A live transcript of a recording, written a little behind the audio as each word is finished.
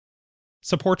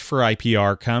Support for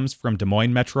IPR comes from Des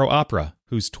Moines Metro Opera,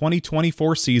 whose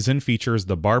 2024 season features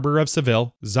The Barber of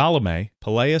Seville, Salome,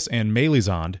 Pelléas and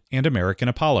Mélisande, and American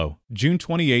Apollo, June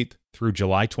 28th through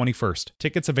July 21st.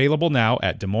 Tickets available now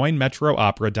at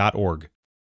DesMoinesMetroOpera.org.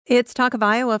 It's Talk of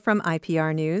Iowa from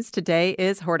IPR News. Today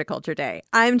is Horticulture Day.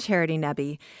 I'm Charity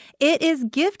Nebbe. It is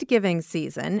gift-giving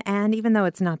season, and even though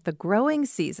it's not the growing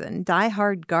season,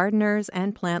 die-hard gardeners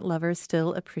and plant lovers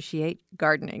still appreciate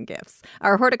gardening gifts.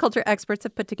 Our horticulture experts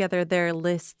have put together their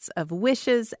lists of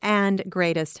wishes and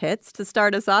greatest hits. To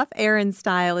start us off, Aaron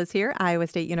Stile is here, Iowa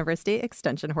State University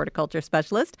Extension Horticulture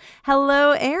Specialist.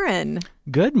 Hello, Aaron.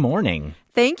 Good morning.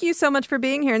 Thank you so much for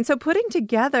being here. And so putting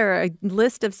together a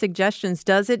list of suggestions,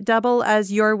 does it double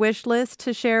as your wish list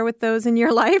to share with those in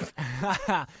your life?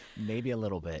 Maybe a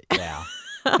little bit, yeah.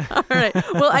 All right.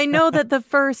 Well, I know that the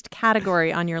first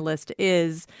category on your list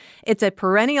it's a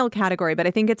perennial category, but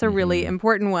I think it's a really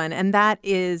important one, and that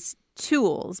is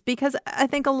tools. Because I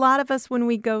think a lot of us, when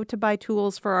we go to buy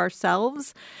tools for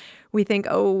ourselves, we think,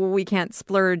 oh, we can't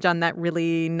splurge on that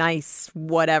really nice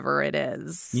whatever it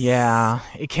is. Yeah,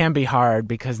 it can be hard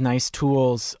because nice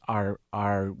tools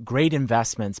are great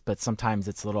investments, but sometimes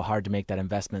it's a little hard to make that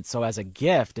investment. So as a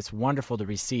gift, it's wonderful to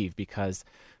receive because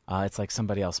it's like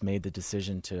somebody else made the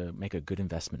decision to make a good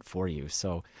investment for you.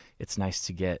 So it's nice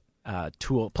to get a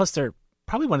tool. Plus, they're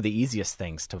probably one of the easiest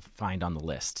things to find on the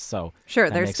list. So sure,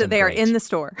 they are in the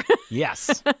store.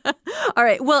 Yes. All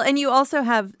right. Well, and you also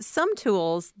have some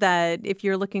tools that if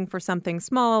you're looking for something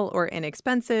small or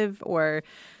inexpensive or,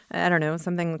 I don't know,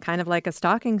 something kind of like a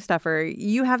stocking stuffer,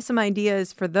 you have some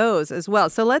ideas for those as well.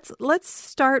 So let's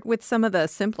start with some of the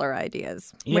simpler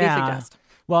ideas. What do you suggest?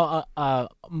 Well,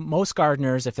 most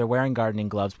gardeners, if they're wearing gardening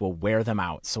gloves, will wear them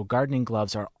out. So gardening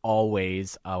gloves are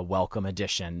always a welcome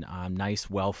addition. Nice,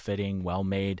 well-fitting,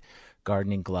 well-made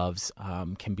gardening gloves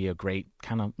can be a great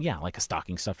kind of, like a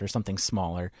stocking stuffer or something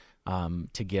smaller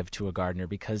to give to a gardener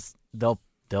because they'll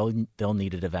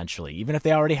need it eventually. Even if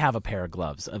they already have a pair of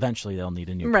gloves, eventually they'll need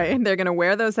a new pair. Right. They're going to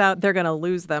wear those out. They're going to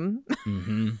lose them.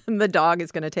 Mm-hmm. The dog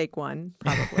is going to take one,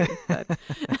 probably. But...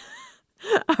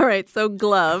 All right. So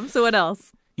gloves. What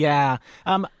else? Yeah.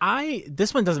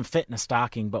 This one doesn't fit in a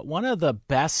stocking, but one of the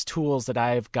best tools that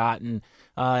I've gotten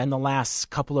in the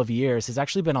last couple of years has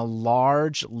actually been a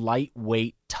large,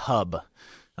 lightweight tub.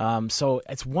 So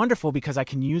it's wonderful because I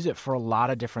can use it for a lot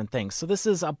of different things. So this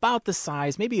is about the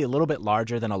size, maybe a little bit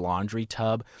larger than a laundry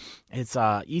tub. It's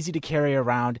easy to carry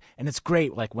around, and it's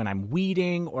great like when I'm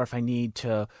weeding or if I need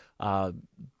to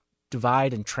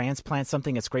divide and transplant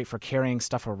something. It's great for carrying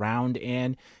stuff around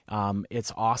in.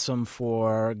 It's awesome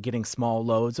for getting small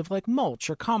loads of like mulch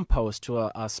or compost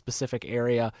to a specific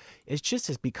area. It just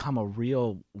has become a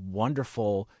real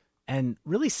wonderful and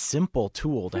really simple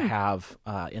tool to have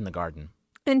in the garden.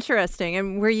 Interesting.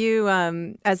 And were you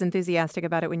as enthusiastic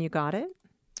about it when you got it?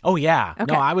 Oh, yeah.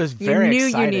 Okay. No, I was very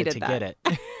excited to that. get it.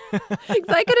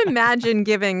 Because I could imagine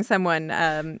giving someone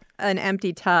an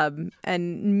empty tub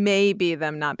and maybe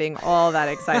them not being all that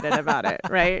excited about it,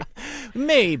 right?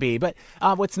 Maybe. But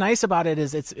what's nice about it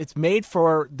is it's made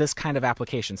for this kind of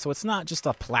application. So it's not just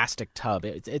a plastic tub.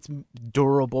 It's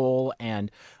durable and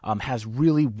has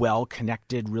really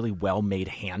well-connected, really well-made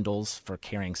handles for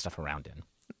carrying stuff around in.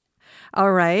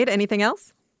 All right. Anything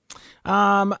else?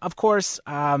 Of course,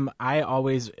 I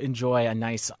always enjoy a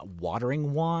nice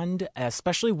watering wand,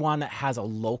 especially one that has a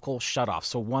local shutoff.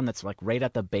 So one that's like right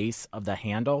at the base of the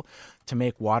handle to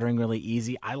make watering really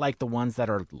easy. I like the ones that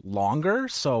are longer,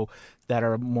 so that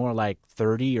are more like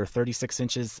 30 or 36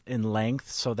 inches in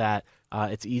length so that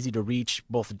it's easy to reach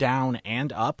both down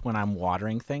and up when I'm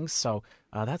watering things. So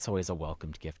that's always a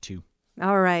welcomed gift too.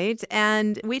 All right.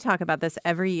 And we talk about this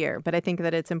every year, but I think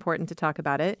that it's important to talk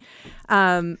about it.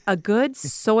 A good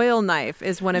soil knife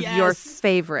is one of your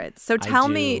favorites. So tell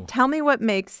me what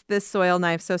makes this soil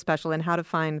knife so special and how to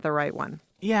find the right one.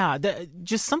 Yeah,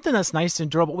 just something that's nice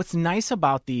and durable. What's nice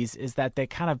about these is that they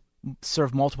kind of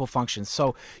serve multiple functions.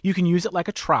 So you can use it like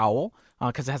a trowel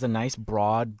because it has a nice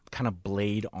broad kind of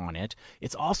blade on it.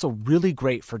 It's also really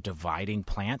great for dividing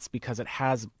plants because it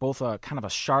has both a kind of a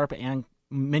sharp and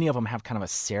many of them have kind of a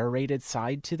serrated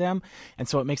side to them. And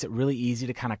so it makes it really easy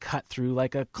to kind of cut through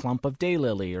like a clump of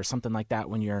daylily or something like that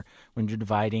when you're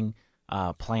dividing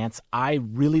plants. I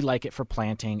really like it for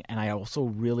planting, and I also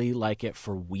really like it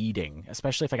for weeding,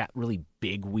 especially if I got really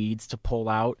big weeds to pull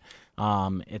out.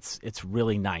 It's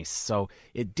really nice. So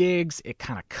it digs, it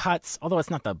kind of cuts, although it's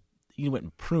not you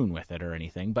wouldn't prune with it or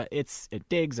anything, but it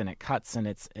digs and it cuts,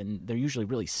 and they're usually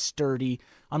really sturdy,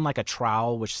 unlike a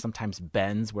trowel, which sometimes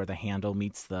bends where the handle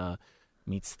meets the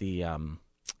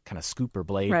kind of scooper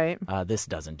blade. Right. This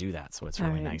doesn't do that, so it's All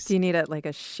really right. nice. Do you need it like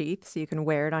a sheath so you can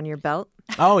wear it on your belt?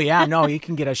 Oh, yeah. No, you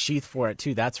can get a sheath for it,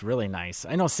 too. That's really nice.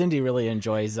 I know Cindy really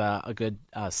enjoys a good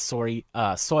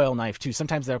soil knife, too.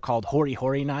 Sometimes they're called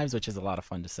hori-hori knives, which is a lot of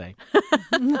fun to say.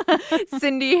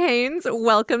 Cindy Haynes,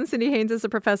 welcome. Cindy Haynes is a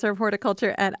professor of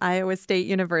horticulture at Iowa State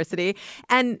University.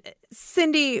 And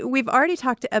Cindy, we've already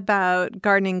talked about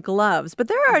gardening gloves, but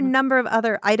there are a number of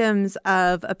other items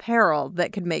of apparel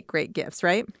that could make great gifts,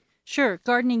 right? Sure.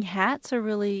 Gardening hats are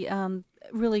really,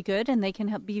 really good, and they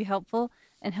can be helpful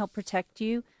and help protect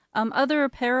you. Other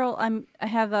apparel, I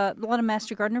have a lot of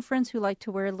master gardener friends who like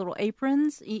to wear little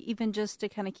aprons, even just to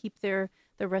kind of keep the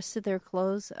rest of their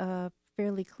clothes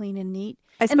fairly clean and neat.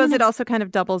 I suppose it also kind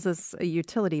of doubles as a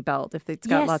utility belt if it's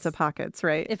got lots of pockets,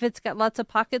 right? If it's got lots of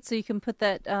pockets, so you can put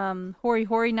that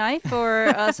hori-hori knife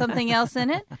or something else in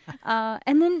it.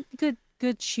 And then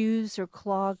good shoes or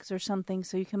clogs or something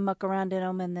so you can muck around in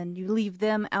them, and then you leave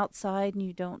them outside and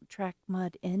you don't track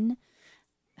mud in.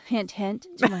 Hint, hint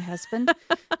to my husband.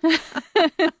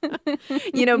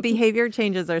 Behavior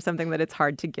changes are something that it's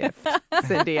hard to gift,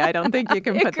 Cindy. I don't think you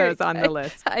can put those on the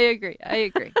list. I agree.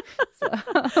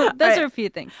 So those are a few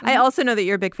things. I also know that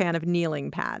you're a big fan of kneeling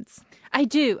pads. I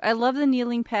do. I love the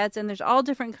kneeling pads, and there's all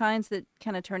different kinds that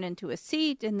kind of turn into a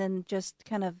seat, and then just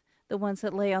kind of the ones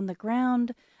that lay on the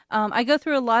ground. I go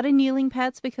through a lot of kneeling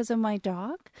pads because of my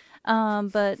dog,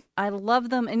 but I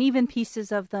love them, and even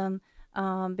pieces of them.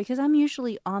 Because I'm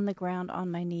usually on the ground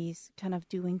on my knees, kind of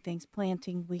doing things,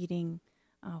 planting, weeding,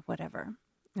 whatever.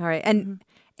 All right. And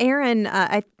Aaron,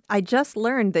 I just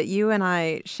learned that you and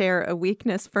I share a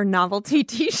weakness for novelty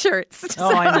T-shirts.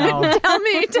 Oh, I know.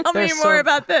 Tell me more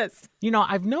about this.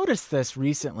 I've noticed this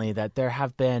recently that there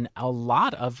have been a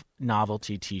lot of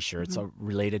novelty T-shirts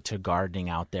related to gardening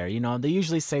out there. They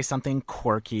usually say something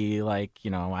quirky like,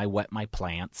 I wet my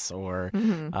plants, or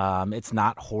it's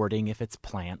not hoarding if it's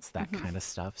plants, that kind of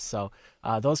stuff. So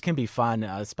those can be fun,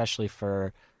 especially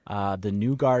for the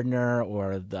new gardener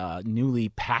or the newly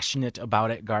passionate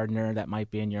about it gardener that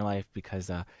might be in your life, because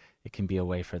it can be a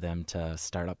way for them to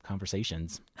start up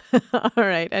conversations. All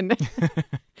right. And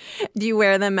do you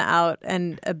wear them out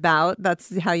and about?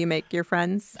 That's how you make your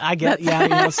friends? I get,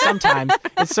 sometimes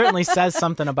it certainly says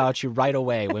something about you right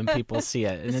away when people see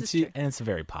it. And it's a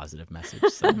very positive message.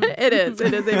 So. It is.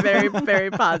 It is a very,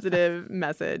 very positive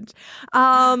message.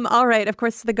 All right. Of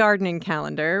course, the gardening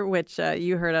calendar, which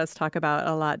you heard us talk about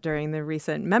a lot during the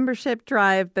recent membership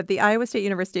drive. But the Iowa State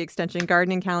University Extension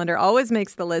gardening calendar always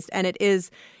makes the list. And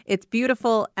it's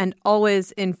beautiful and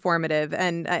always informative.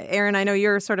 And Aaron, I know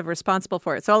you're sort of responsible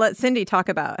for it. So I'll let Cindy talk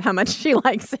about how much she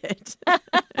likes it.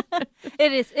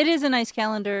 It is a nice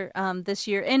calendar this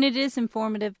year, and it is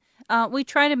informative. We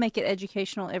try to make it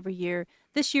educational every year.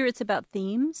 This year it's about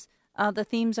themes. The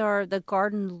themes are the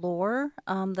garden lore,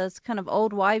 those kind of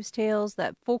old wives' tales,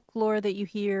 that folklore that you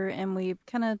hear, and we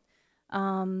kind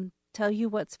of tell you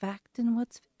what's fact and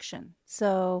what's fiction.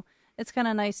 So it's kind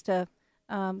of nice to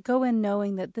go in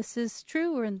knowing that this is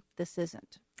true or this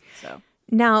isn't. So.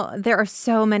 Now, there are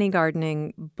so many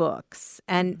gardening books,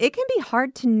 and it can be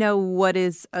hard to know what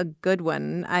is a good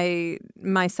one.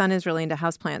 My son is really into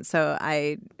houseplants, so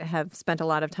I have spent a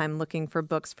lot of time looking for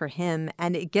books for him,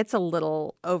 and it gets a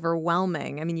little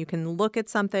overwhelming. I mean, you can look at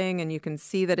something and you can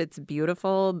see that it's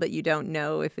beautiful, but you don't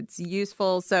know if it's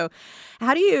useful. So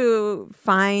how do you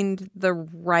find the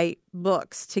right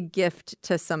books to gift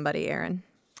to somebody, Aaron?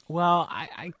 Well,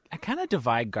 I kind of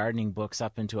divide gardening books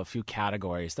up into a few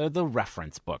categories. They're the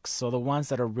reference books, so the ones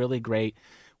that are really great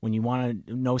when you want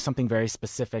to know something very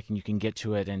specific and you can get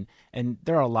to it. And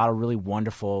there are a lot of really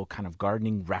wonderful kind of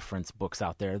gardening reference books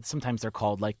out there. Sometimes they're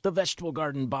called like the Vegetable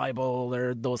Garden Bible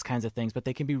or those kinds of things, but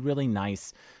they can be really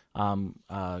nice kind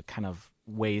of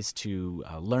ways to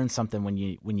learn something when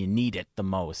you need it the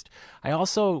most. I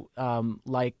also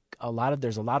like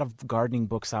there's a lot of gardening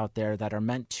books out there that are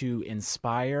meant to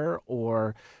inspire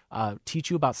or teach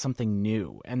you about something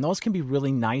new, and those can be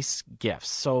really nice gifts.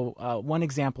 So one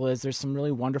example is there's some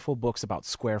really wonderful books about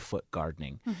square foot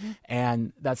gardening,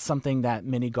 and that's something that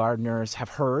many gardeners have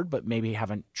heard but maybe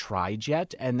haven't tried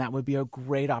yet, and that would be a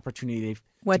great opportunity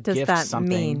What to does gift that something.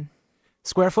 mean?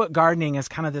 Square foot gardening is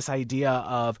kind of this idea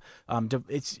of,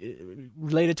 it's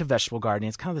related to vegetable gardening.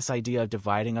 It's kind of this idea of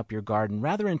dividing up your garden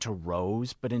rather into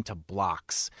rows, but into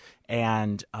blocks,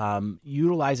 and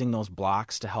utilizing those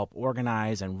blocks to help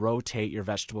organize and rotate your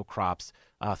vegetable crops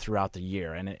throughout the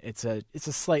year. And it's a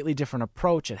slightly different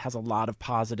approach. It has a lot of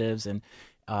positives, and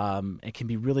it can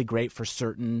be really great for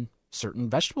certain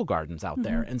vegetable gardens out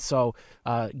there. And so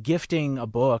gifting a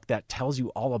book that tells you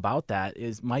all about that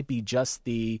might be just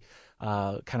the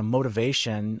kind of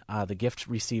motivation the gift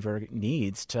receiver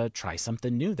needs to try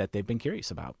something new that they've been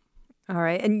curious about. All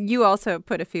right. And you also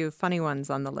put a few funny ones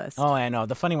on the list. Oh, I know.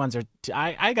 The funny ones are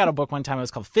I got a book one time. It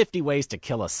was called 50 Ways to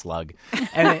Kill a Slug.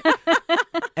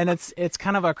 And it's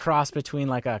kind of a cross between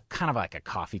like a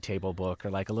coffee table book or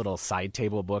like a little side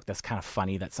table book that's kind of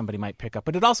funny that somebody might pick up.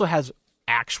 But it also has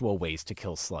actual ways to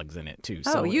kill slugs in it too.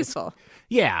 So useful.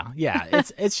 Yeah.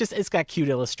 It's got cute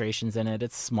illustrations in it.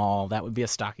 It's small. That would be a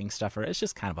stocking stuffer. It's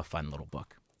just kind of a fun little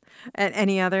book. And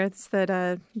any others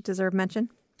that deserve mention?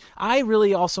 I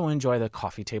really also enjoy the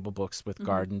coffee table books with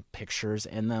garden pictures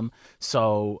in them.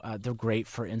 So they're great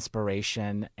for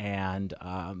inspiration. And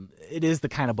it is the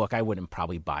kind of book I wouldn't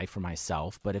probably buy for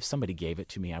myself. But if somebody gave it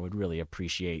to me, I would really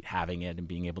appreciate having it and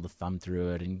being able to thumb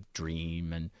through it and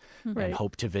dream and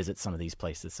hope to visit some of these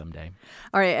places someday.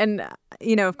 All right. And,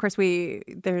 of course,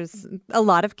 there's a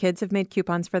lot of kids have made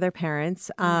coupons for their parents.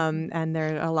 And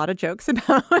there are a lot of jokes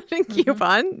about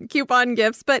coupon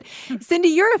gifts. But Cindy,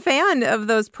 you're a fan of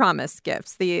those promise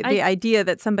gifts, the idea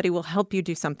that somebody will help you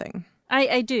do something.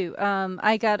 I do.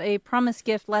 I got a promise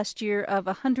gift last year of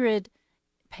 100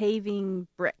 paving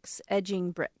bricks,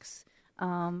 edging bricks,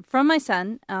 from my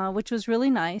son, which was really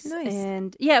nice.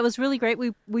 And yeah, it was really great.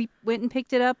 We went and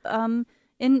picked it up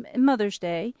in Mother's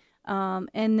Day. And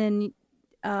then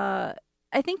I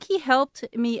think he helped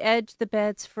me edge the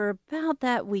beds for about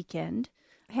that weekend.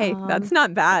 Hey, that's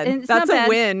not bad. That's a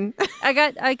win. I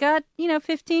got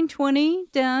 15, 20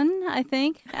 done, I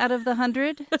think, out of the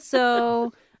 100.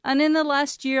 So, and in the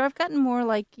last year, I've gotten more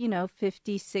like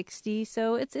 50, 60.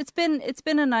 So it's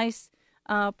been a nice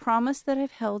promise that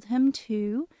I've held him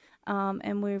to,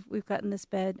 and we've gotten this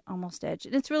bed almost edged.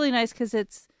 And it's really nice because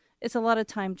it's a lot of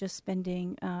time just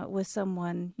spending with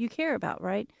someone you care about,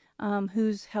 right?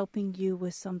 Who's helping you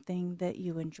with something that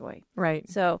you enjoy. Right.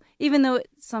 So even though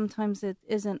sometimes it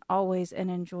isn't always an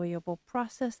enjoyable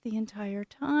process the entire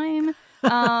time,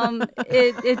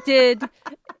 it did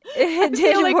I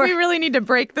feel like work. we really need to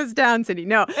break this down, Cindy.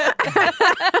 No.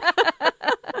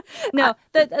 No,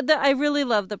 I really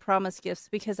love the promise gifts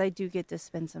because I do get to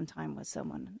spend some time with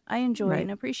someone I enjoy and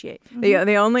appreciate.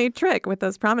 The only trick with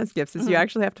those promise gifts is you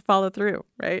actually have to follow through,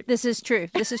 right? This is true.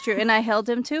 And I held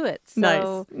him to it.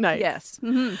 So, nice. Yes.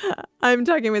 I'm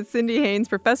talking with Cindy Haynes,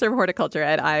 professor of horticulture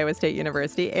at Iowa State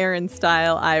University, Aaron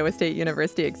Stile, Iowa State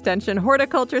University Extension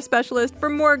horticulture specialist. For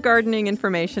more gardening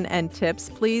information and tips,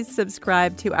 please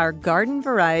subscribe to our Garden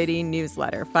Variety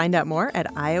newsletter. Find out more at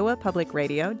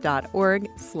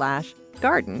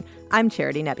iowapublicradio.org/garden. I'm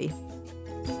Charity Nebbe.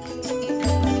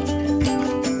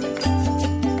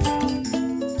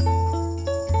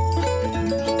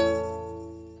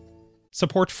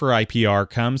 Support for IPR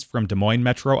comes from Des Moines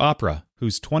Metro Opera,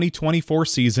 whose 2024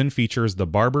 season features The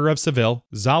Barber of Seville,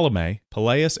 Salome,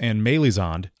 Pelléas and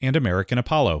Mélisande, and American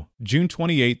Apollo, June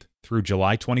 28th through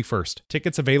July 21st.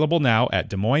 Tickets available now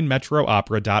at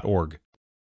DesMoinesMetroOpera.org.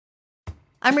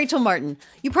 I'm Rachel Martin.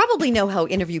 You probably know how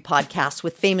interview podcasts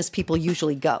with famous people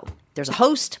usually go. There's a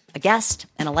host, a guest,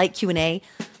 and a light Q&A.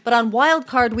 But on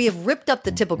Wildcard, we have ripped up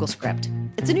the typical script.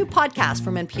 It's a new podcast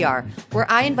from NPR where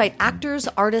I invite actors,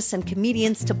 artists, and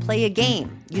comedians to play a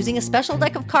game using a special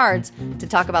deck of cards to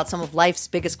talk about some of life's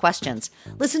biggest questions.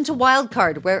 Listen to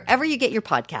Wildcard wherever you get your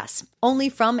podcasts, only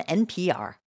from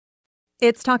NPR.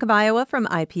 It's Talk of Iowa from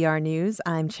IPR News.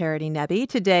 I'm Charity Nebbe.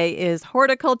 Today is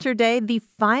Horticulture Day, the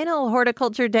final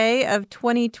Horticulture Day of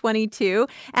 2022.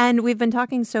 And we've been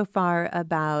talking so far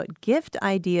about gift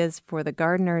ideas for the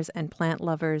gardeners and plant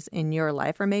lovers in your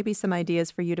life, or maybe some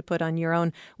ideas for you to put on your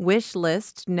own wish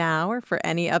list now or for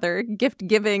any other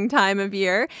gift-giving time of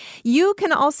year. You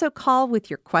can also call with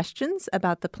your questions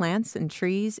about the plants and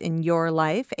trees in your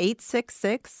life.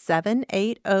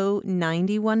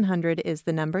 866-780-9100 is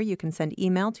the number. You can send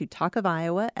email to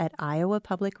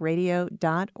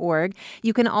talkofiowa@iowapublicradio.org.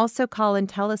 You can also call and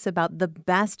tell us about the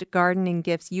best gardening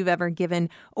gifts you've ever given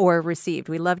or received.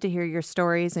 We love to hear your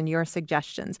stories and your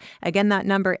suggestions. Again, that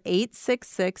number,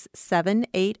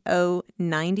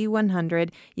 866-780-9100.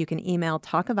 You can email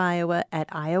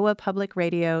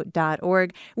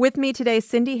talkofiowa@iowapublicradio.org. With me today,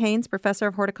 Cindy Haynes, professor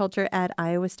of horticulture at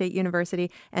Iowa State University,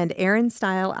 and Aaron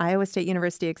Stile, Iowa State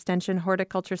University Extension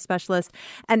horticulture specialist.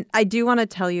 And I do want to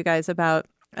tell you guys about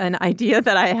an idea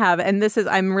that I have, and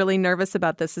I'm really nervous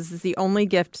about this. This is the only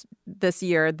gift this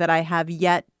year that I have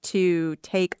yet to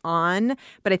take on,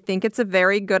 but I think it's a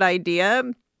very good idea.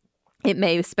 It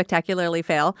may spectacularly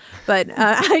fail, but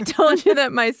I told you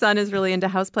that my son is really into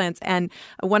houseplants, and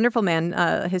a wonderful man,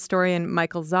 historian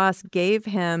Michael Zoss, gave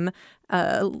him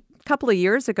couple of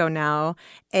years ago now,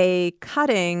 a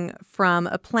cutting from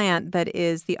a plant that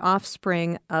is the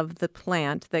offspring of the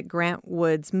plant that Grant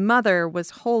Wood's mother was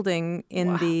holding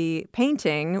in the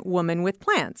painting Woman with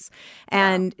Plants.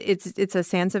 And it's a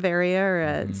Sansevieria or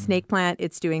a snake plant.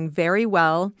 It's doing very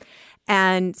well.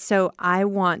 And so I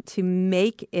want to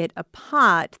make it a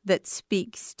pot that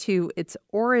speaks to its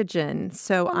origin.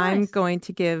 So I'm going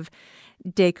to give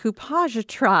decoupage a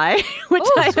try, which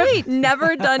I have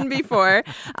never done before.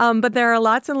 But there are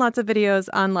lots and lots of videos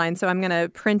online. So I'm going to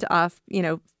print off,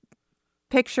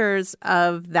 pictures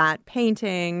of that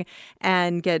painting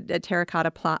and get a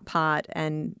terracotta pot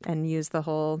and use the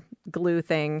whole glue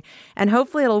thing. And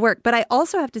hopefully it'll work. But I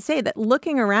also have to say that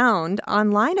looking around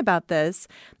online about this,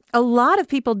 a lot of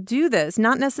people do this,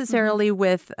 not necessarily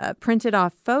with printed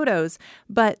off photos,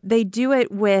 but they do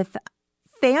it with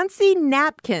fancy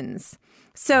napkins.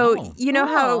 So you know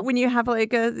how when you have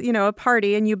like a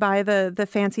party and you buy the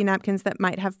fancy napkins that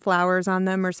might have flowers on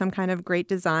them or some kind of great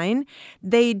design,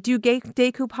 they do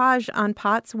decoupage on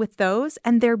pots with those,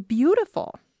 and they're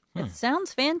beautiful. It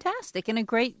sounds fantastic and a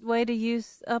great way to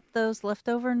use up those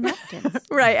leftover napkins.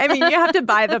 Right. I mean, you have to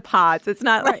buy the pots. It's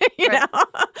not like,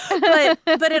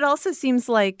 but it also seems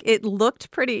like it looked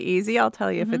pretty easy. I'll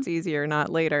tell you if it's easy or not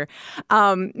later.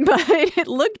 But it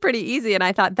looked pretty easy. And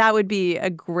I thought that would be a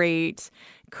great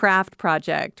craft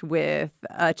project with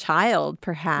a child,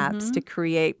 perhaps, to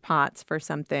create pots for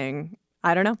something.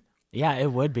 I don't know. Yeah,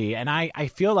 it would be. And I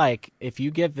feel like if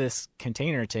you give this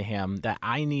container to him, that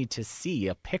I need to see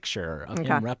a picture of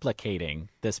him replicating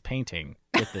this painting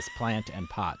with this plant and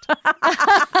pot.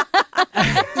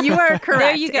 You are correct,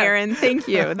 There you go. Erin. Thank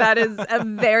you. That is a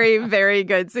very, very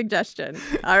good suggestion.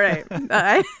 All right.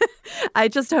 I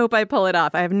just hope I pull it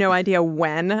off. I have no idea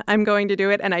when I'm going to do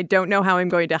it, and I don't know how I'm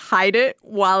going to hide it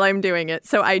while I'm doing it.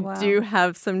 So I do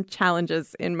have some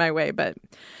challenges in my way, but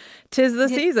 'tis the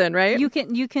season, right? You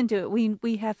can do it.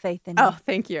 We have faith in you. Oh,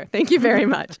 thank you. Thank you very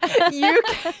much.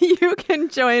 You can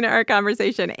join our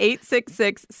conversation,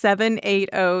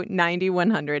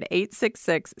 866-780-9100,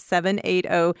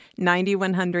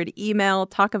 866-780-9100. Email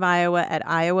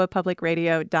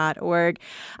talkofiowa@iowapublicradio.org.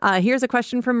 Here's a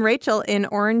question from Rachel in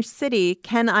Orange City.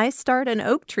 Can I start an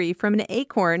oak tree from an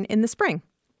acorn in the spring?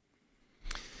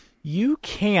 You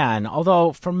can,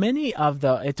 although for many of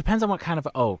it depends on what kind of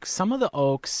oak. Some of the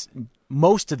oaks,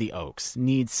 most of the oaks,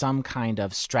 need some kind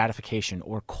of stratification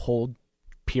or cold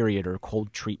period or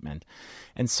cold treatment.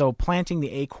 And so planting the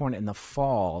acorn in the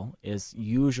fall is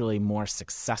usually more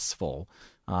successful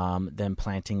than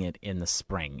planting it in the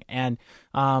spring. And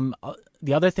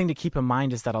the other thing to keep in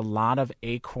mind is that a lot of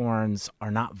acorns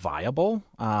are not viable.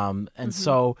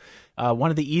 So one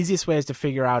of the easiest ways to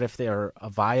figure out if they're a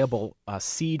viable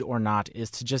seed or not is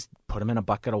to just put them in a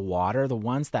bucket of water. The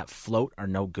ones that float are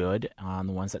no good.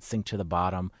 The ones that sink to the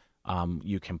bottom,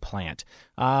 you can plant.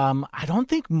 I don't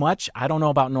know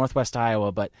about Northwest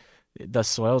Iowa, but the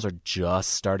soils are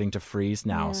just starting to freeze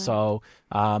now. Yeah. So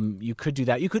you could do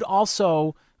that. You could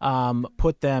also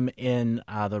put them in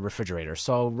the refrigerator.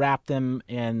 So wrap them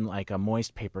in like a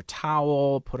moist paper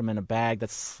towel, put them in a bag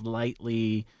that's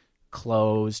slightly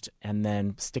closed, and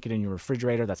then stick it in your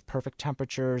refrigerator. That's perfect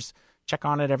temperatures. Check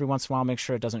on it every once in a while. Make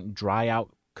sure it doesn't dry out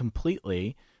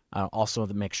completely. Also,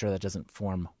 to make sure that it doesn't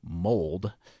form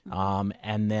mold.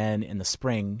 And then in the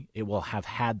spring, it will have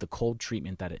had the cold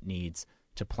treatment that it needs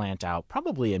to plant out,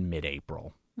 probably in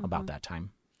mid-April, about that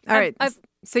time. All right.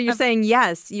 So you're saying,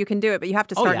 yes, you can do it, but you have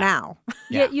to start now.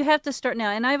 Yeah, you have to start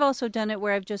now. And I've also done it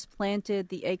where I've just planted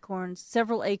the acorns,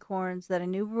 several acorns that I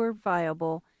knew were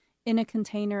viable, in a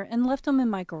container and left them in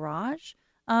my garage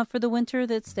for the winter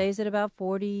that stays at about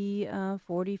 40,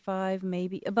 45,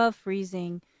 maybe above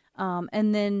freezing,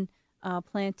 and then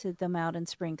planted them out in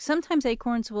spring. Sometimes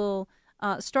acorns will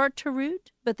start to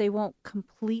root, but they won't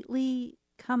completely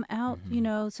come out,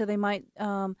 so they might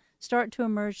start to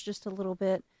emerge just a little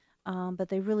bit, but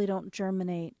they really don't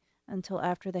germinate until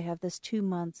after they have this 2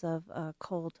 months of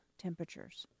cold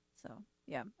temperatures. So,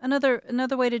 yeah, another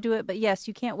way to do it. But yes,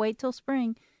 you can't wait till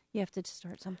spring. You have to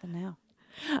start something now.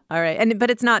 All right, but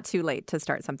it's not too late to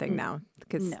start something now.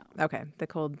 No. Okay, the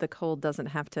cold doesn't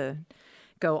have to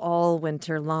go all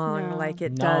winter long like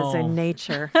it does in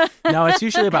nature. No, it's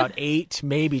usually about 8,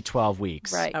 maybe 12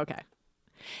 weeks. Right. Okay.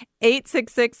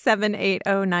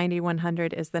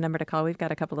 866-780-9100 is the number to call. We've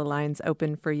got a couple of lines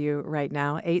open for you right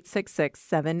now.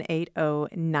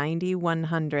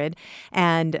 866-780-9100.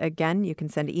 And again, you can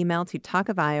send email to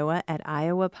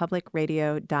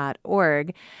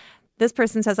talkofiowa@iowapublicradio.org. This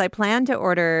person says, I plan to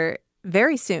order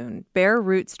very soon bare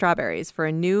root strawberries for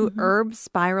a new herb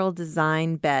spiral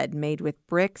design bed made with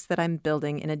bricks that I'm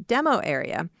building in a demo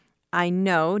area. I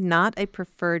know, not a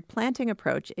preferred planting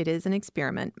approach. It is an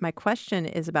experiment. My question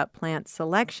is about plant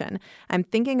selection. I'm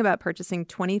thinking about purchasing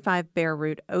 25 bare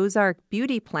root Ozark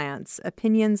beauty plants.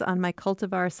 Opinions on my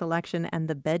cultivar selection and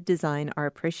the bed design are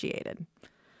appreciated.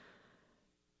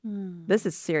 This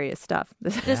is serious stuff.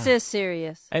 This is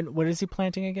serious. And what is he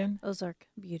planting again? Ozark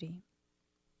Beauty.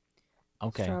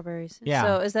 Okay. Strawberries. Yeah.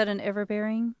 So is that an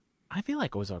everbearing? I feel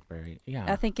like Ozark berry. Yeah.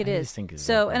 I think it is. just think it's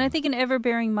So, and I everbearing. think an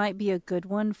everbearing might be a good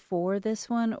one for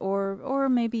this one, or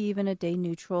maybe even a day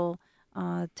neutral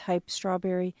type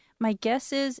strawberry. My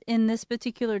guess is in this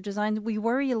particular design, we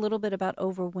worry a little bit about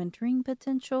overwintering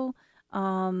potential.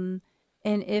 And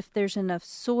if there's enough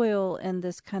soil in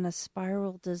this kind of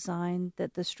spiral design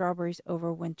that the strawberries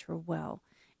overwinter well.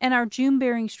 And our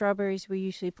June-bearing strawberries we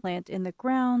usually plant in the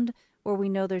ground where we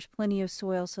know there's plenty of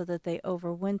soil so that they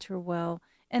overwinter well.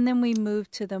 And then we move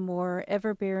to the more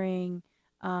ever-bearing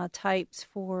types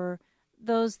for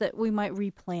those that we might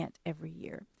replant every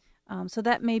year. So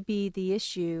that may be the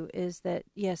issue is that,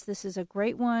 yes, this is a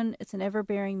great one. It's an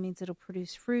ever-bearing, means it'll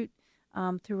produce fruit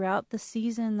throughout the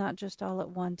season, not just all at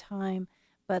one time,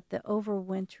 but the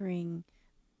overwintering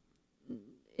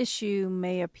issue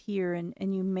may appear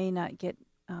and you may not get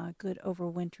good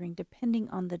overwintering depending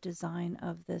on the design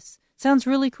of this. Sounds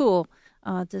really cool,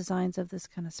 designs of this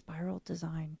kind of spiral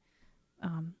design.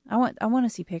 I want to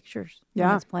see pictures when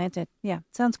Yeah. it's planted. Yeah,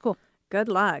 sounds cool. Good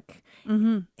luck.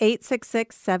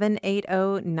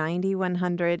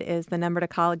 866-780-9100 is the number to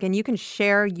call. Again, you can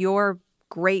share your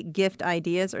great gift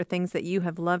ideas or things that you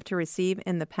have loved to receive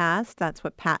in the past. That's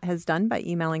what Pat has done by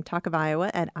emailing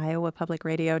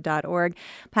talkofiowa@iowapublicradio.org.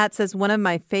 Pat says, one of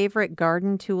my favorite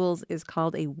garden tools is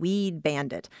called a weed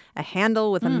bandit, a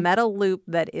handle with a metal loop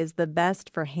that is the best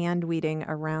for hand weeding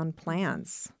around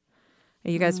plants.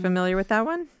 Are you guys familiar with that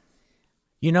one?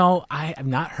 You know, I have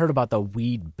not heard about the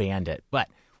weed bandit, but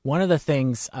one of the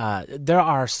things, there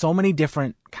are so many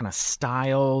different kind of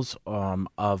styles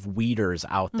of weeders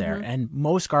out there, and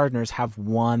most gardeners have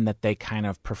one that they kind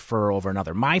of prefer over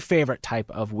another. My favorite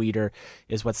type of weeder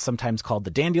is what's sometimes called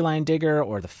the dandelion digger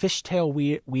or the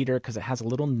fishtail weeder because it has a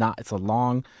little knot. It's a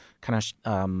long kind of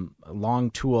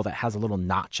long tool that has a little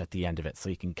notch at the end of it, so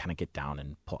you can kind of get down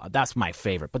and pull. That's my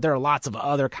favorite, but there are lots of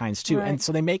other kinds too, and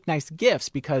so they make nice gifts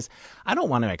because I don't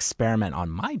want to experiment on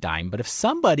my dime. But if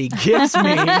somebody gives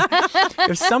me,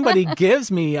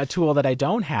 a tool that I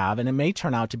don't have, and it may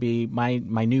turn out to be my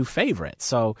new favorite,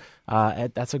 so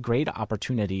that's a great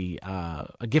opportunity,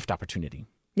 a gift opportunity.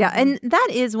 Yeah, and that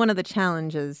is one of the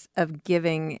challenges of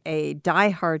giving a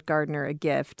diehard gardener a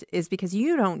gift is because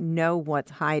you don't know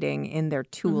what's hiding in their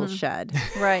tool shed.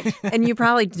 Right. And you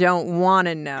probably don't want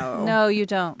to know. No, you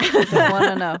don't. You don't want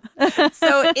to know.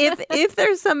 So if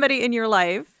there's somebody in your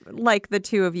life, like the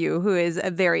two of you, who is a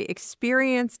very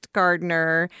experienced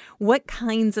gardener, what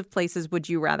kinds of places would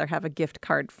you rather have a gift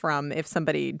card from if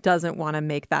somebody doesn't want to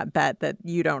make that bet that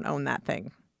you don't own that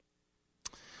thing?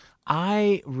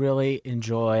 I really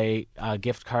enjoy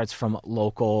gift cards from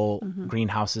local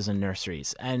greenhouses and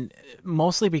nurseries, and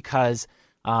mostly because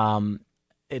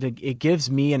it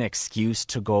gives me an excuse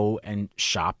to go and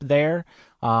shop there.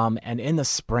 And in the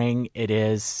spring,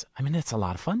 it's a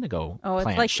lot of fun to go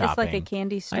plant shopping. It's like a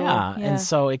candy store. Yeah, and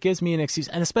so it gives me an excuse,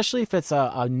 and especially if it's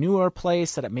a newer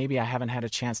place that maybe I haven't had a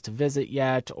chance to visit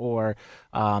yet, or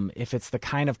if it's the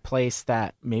kind of place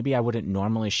that maybe I wouldn't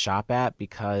normally shop at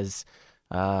because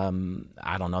I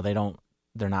don't know,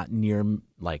 they're not near,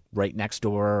 like right next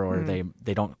door, or they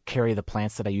don't carry the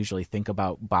plants that I usually think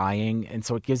about buying. And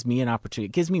so it gives me an opportunity,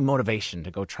 it gives me motivation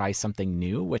to go try something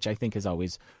new, which I think is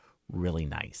always really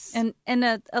nice. And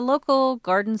a local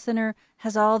garden center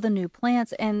has all the new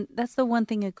plants, and that's the one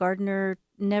thing a gardener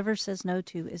never says no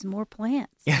to is more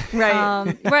plants.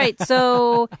 Right. Right.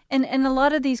 So, and a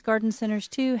lot of these garden centers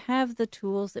too have the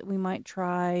tools that we might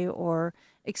try or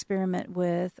experiment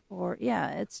with, or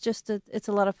it's just it's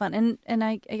a lot of fun. And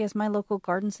I guess my local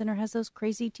garden center has those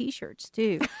crazy T-shirts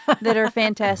too that are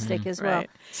fantastic as well. Right.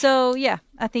 So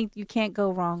I think you can't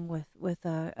go wrong with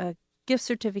a gift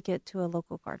certificate to a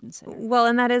local garden center. Well,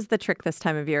 and that is the trick this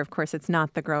time of year. Of course, it's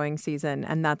not the growing season,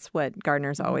 and that's what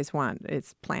gardeners always want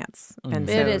is plants. And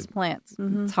so It is plants.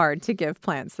 it's hard to give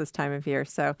plants this time of year.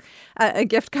 So a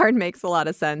gift card makes a lot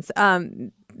of sense.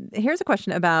 Here's a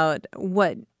question about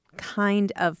what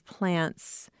kind of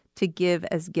plants to give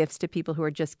as gifts to people who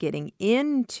are just getting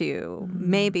into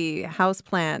maybe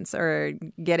houseplants or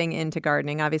getting into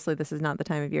gardening. Obviously, this is not the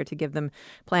time of year to give them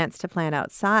plants to plant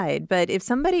outside. But if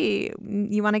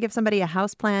you want to give somebody a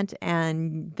houseplant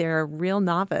and they're a real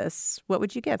novice, what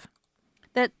would you give?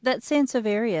 That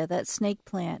Sansevieria, that snake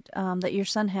plant that your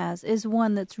son has, is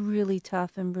one that's really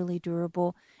tough and really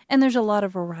durable. And there's a lot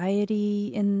of variety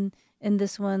in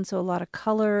this one, so a lot of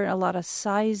color, a lot of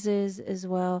sizes as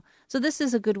well. So this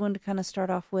is a good one to kind of start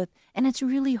off with, and it's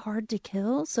really hard to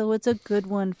kill, so it's a good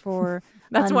one for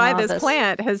That's a why novice. this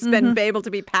plant has been able to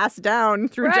be passed down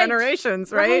through Right.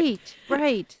 generations, right?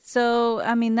 Right. So,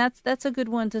 I mean, that's a good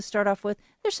one to start off with.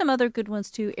 There's some other good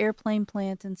ones too. Airplane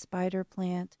plant and spider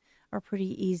plant are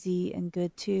pretty easy and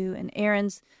good too. And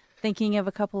Aaron's thinking of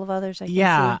a couple of others. I can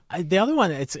Yeah, see. the other one,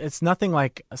 it's nothing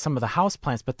like some of the house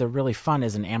plants, but they're really fun,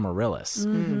 is an amaryllis.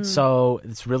 So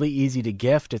it's really easy to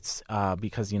gift. It's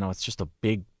because it's just a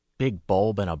big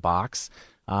bulb in a box.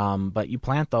 But you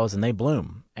plant those and they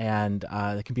bloom, and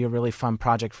it can be a really fun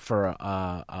project for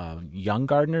a young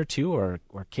gardener too, or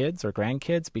kids or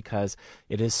grandkids, because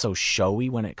it is so showy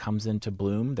when it comes into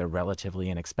bloom. They're relatively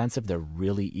inexpensive. They're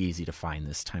really easy to find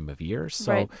this time of year,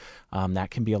 so Right.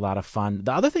 that can be a lot of fun.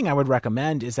 The other thing I would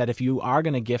recommend is that if you are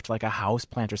going to gift like a house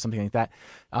plant or something like that,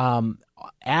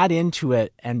 add into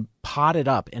it and pot it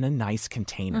up in a nice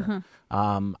container.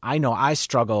 I know I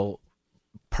struggle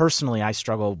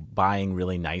buying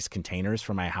really nice containers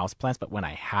for my houseplants, but when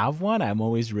I have one, I'm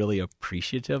always really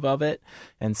appreciative of it.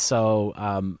 And so,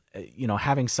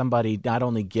 having somebody not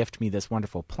only gift me this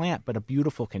wonderful plant, but a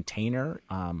beautiful container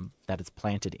that it's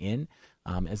planted in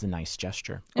is a nice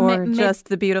gesture. And Or just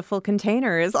the beautiful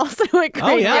container is also a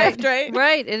great yeah. gift, right?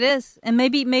 Right, it is. And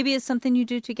maybe it's something you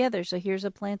do together. So here's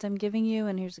a plant I'm giving you,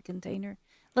 and here's a container.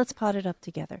 Let's pot it up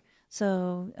together.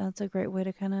 So that's a great way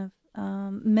to kind of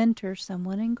mentor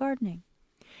someone in gardening.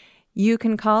 You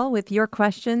can call with your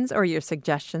questions or your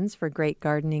suggestions for great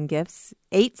gardening gifts.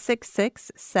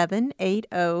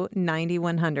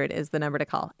 866-780-9100 is the number to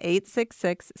call.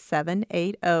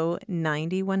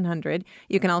 866-780-9100.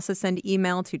 You can also send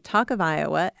email to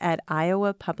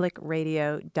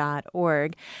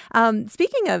talkofiowa@iowapublicradio.org.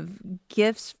 Speaking of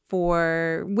gifts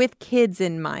with kids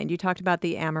in mind, you talked about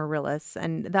the amaryllis,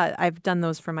 and that I've done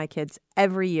those for my kids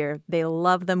every year. They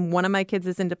love them. One of my kids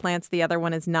is into plants. The other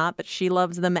one is not, but she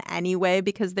loves them anyway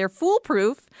because they're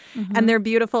foolproof and they're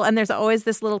beautiful. And there's always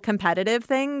this little competitive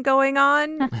thing going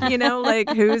on, like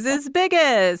whose is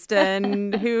biggest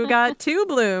and who got 2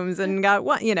 blooms and got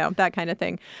 1, that kind of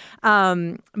thing.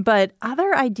 But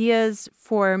other ideas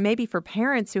for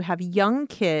parents who have young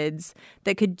kids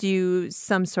that could do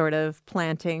some sort of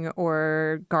planting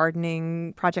or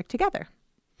gardening project together.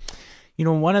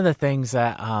 One of the things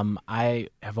that I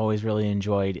have always really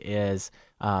enjoyed is,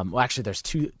 actually, there's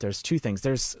two things.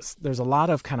 There's a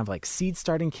lot of kind of like seed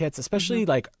starting kits, especially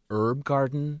like herb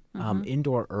garden,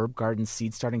 indoor herb garden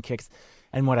seed starting kits.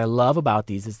 And what I love about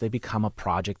these is they become a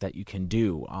project that you can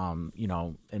do, on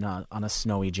a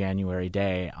snowy January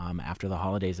day after the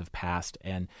holidays have passed,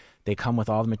 and they come with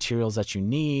all the materials that you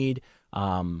need,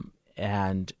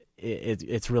 and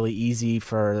it's really easy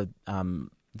for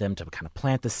them to kind of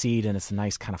plant the seed, and it's a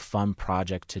nice kind of fun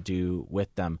project to do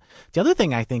with them. The other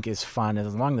thing I think is fun,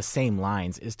 is along the same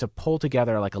lines, is to pull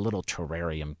together like a little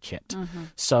terrarium kit.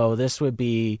 So this would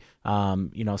be,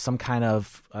 some kind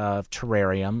of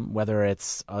terrarium, whether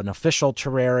it's an official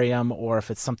terrarium or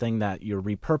if it's something that you're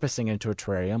repurposing into a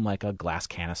terrarium, like a glass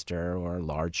canister or a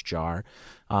large jar.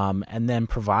 And then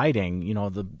providing,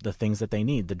 the things that they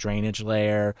need, the drainage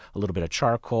layer, a little bit of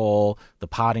charcoal, the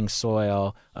potting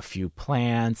soil, a few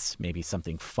plants, maybe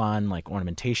something fun like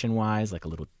ornamentation-wise, like a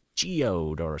little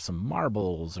geode or some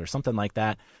marbles or something like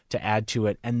that to add to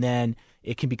it. And then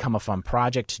it can become a fun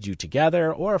project to do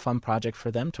together or a fun project for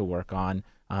them to work on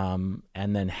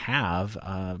and then have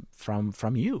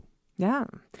from you. Yeah.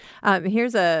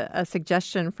 Here's a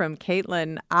suggestion from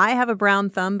Caitlin. I have a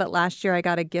brown thumb, but last year I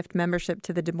got a gift membership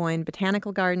to the Des Moines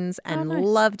Botanical Gardens and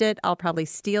loved it. I'll probably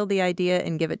steal the idea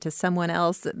and give it to someone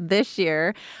else this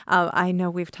year. I know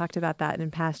we've talked about that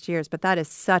in past years, but that is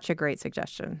such a great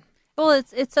suggestion. Well,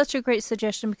 it's such a great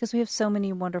suggestion because we have so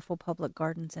many wonderful public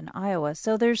gardens in Iowa.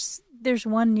 So there's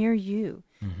one near you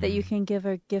that you can give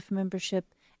a gift membership.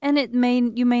 And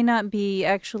you may not be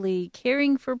actually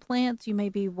caring for plants. You may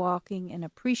be walking and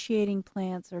appreciating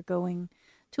plants or going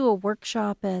to a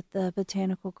workshop at the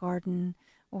botanical garden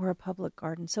or a public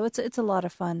garden. So it's a lot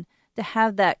of fun to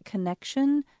have that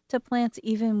connection to plants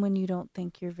even when you don't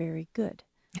think you're very good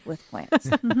with plants.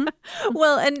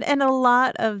 Well, and a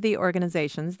lot of the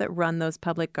organizations that run those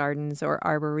public gardens or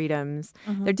arboretums,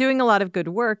 they're doing a lot of good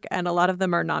work, and a lot of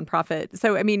them are nonprofit.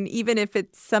 So, I mean, even if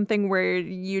it's something where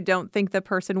you don't think the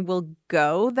person will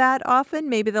go that often,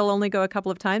 maybe they'll only go a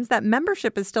couple of times, that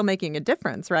membership is still making a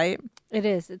difference, right? It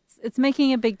is. It's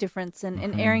making a big difference,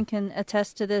 and Aaron can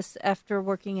attest to this after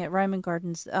working at Ryman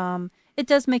Gardens. It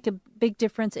does make a big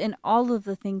difference in all of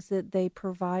the things that they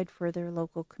provide for their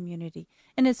local community.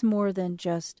 And it's more than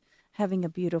just having a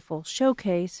beautiful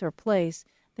showcase or place,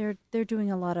 they're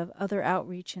doing a lot of other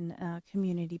outreach and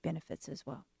community benefits as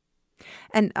well.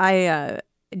 And I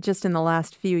just in the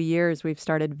last few years, we've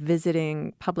started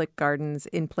visiting public gardens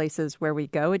in places where we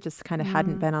go. It just kind of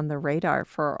hadn't been on the radar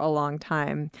for a long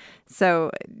time.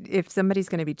 So if somebody's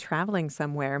going to be traveling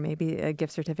somewhere, maybe a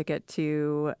gift certificate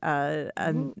to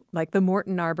like the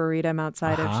Morton Arboretum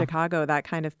outside of Chicago, that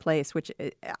kind of place, which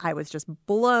I was just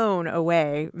blown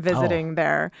away visiting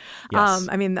there. Yes.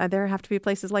 I mean, there have to be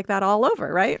places like that all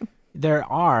over, right? There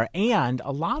are, and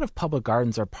a lot of public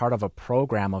gardens are part of a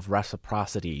program of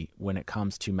reciprocity when it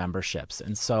comes to memberships.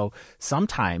 And so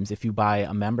sometimes if you buy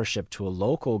a membership to a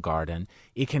local garden,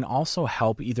 it can also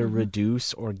help either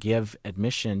reduce or give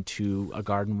admission to a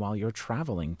garden while you're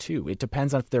traveling too. It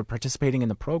depends on if they're participating in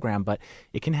the program, but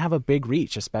it can have a big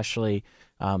reach, especially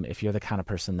if you're the kind of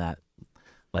person that,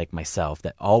 like myself,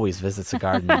 that always visits a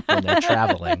garden when they're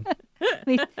traveling.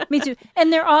 Me too.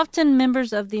 And they're often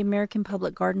members of the American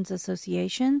Public Gardens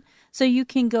Association. So you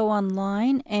can go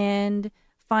online and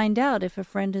find out if a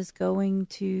friend is going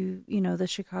to, the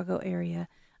Chicago area.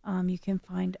 You can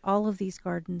find all of these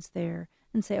gardens there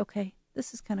and say, okay,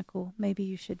 this is kind of cool. Maybe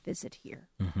you should visit here.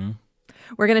 Mm-hmm.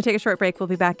 We're going to take a short break. We'll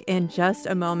be back in just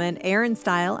a moment. Erin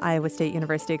Stile, Iowa State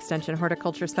University Extension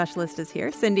horticulture specialist, is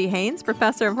here. Cindy Haynes,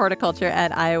 professor of horticulture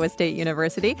at Iowa State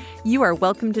University. You are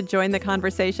welcome to join the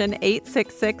conversation.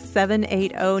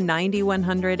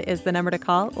 866-780-9100 is the number to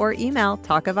call, or email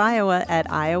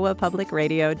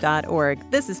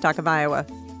talkofiowa@iowapublicradio.org. This is Talk of Iowa.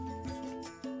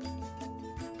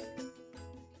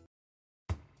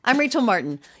 I'm Rachel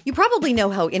Martin. You probably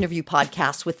know how interview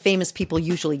podcasts with famous people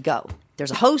usually go.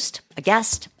 There's a host, a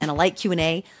guest, and a light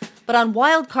Q&A. But on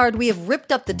Wildcard, we have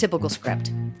ripped up the typical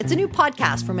script. It's a new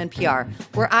podcast from NPR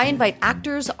where I invite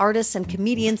actors, artists, and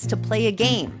comedians to play a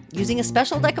game using a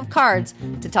special deck of cards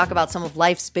to talk about some of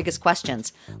life's biggest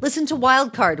questions. Listen to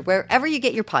Wildcard wherever you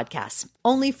get your podcasts,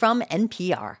 only from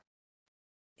NPR.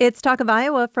 It's Talk of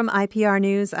Iowa from IPR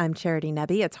News. I'm Charity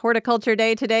Nebbe. It's Horticulture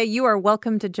Day today. You are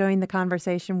welcome to join the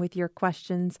conversation with your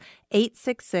questions.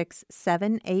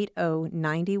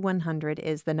 866-780-9100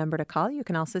 is the number to call. You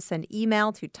can also send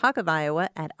email to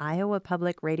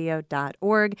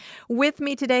talkofiowa@iowapublicradio.org. With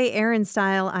me today, Erin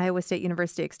Stile, Iowa State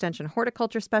University Extension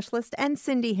horticulture specialist, and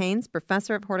Cindy Haynes,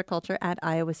 professor of horticulture at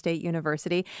Iowa State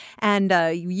University. And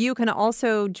you can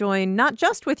also join not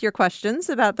just with your questions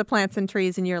about the plants and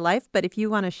trees in your life, but if you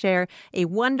want to share a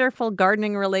wonderful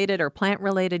gardening-related or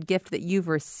plant-related gift that you've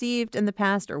received in the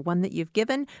past or one that you've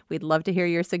given, we'd love to hear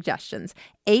your suggestions.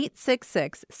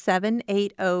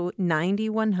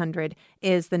 866-780-9100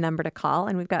 is the number to call.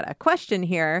 And we've got a question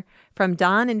here from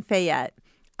Don in Fayette.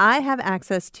 I have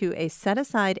access to a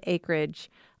set-aside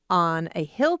acreage on a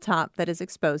hilltop that is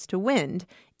exposed to wind.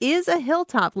 Is a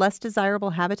hilltop less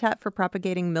desirable habitat for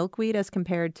propagating milkweed as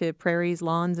compared to prairies,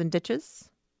 lawns, and ditches?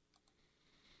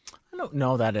 I don't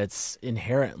know that it's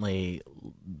inherently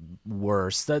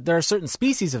worse. There are certain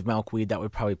species of milkweed that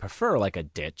would probably prefer like a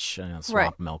ditch,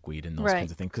 swamp milkweed and those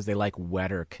kinds of things because they like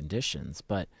wetter conditions.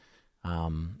 But I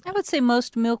would say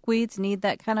most milkweeds need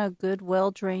that kind of good,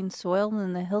 well-drained soil,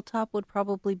 and the hilltop would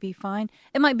probably be fine.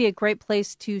 It might be a great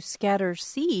place to scatter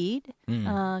seed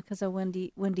because a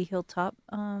windy hilltop.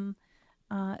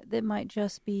 That might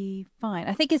just be fine.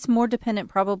 I think it's more dependent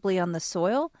probably on the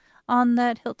soil on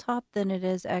that hilltop than it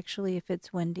is actually if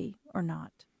it's windy or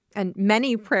not. And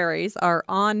many prairies are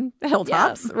on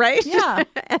hilltops, right? Yeah.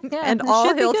 and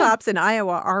all hilltops in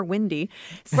Iowa are windy.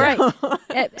 So. Right.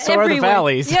 So are the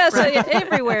valleys. Yes,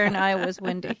 everywhere in Iowa is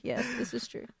windy. Yes, this is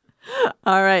true.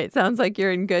 All right. Sounds like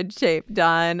you're in good shape,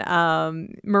 Don.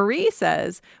 Marie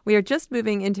says, we are just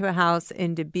moving into a house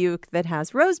in Dubuque that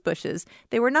has rose bushes.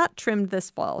 They were not trimmed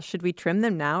this fall. Should we trim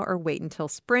them now or wait until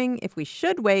spring? If we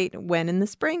should wait, when in the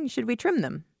spring should we trim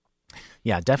them?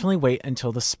 Yeah, definitely wait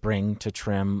until the spring to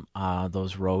trim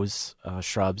those rose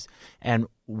shrubs, and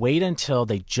wait until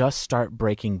they just start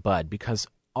breaking bud, because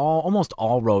almost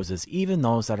all roses, even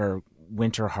those that are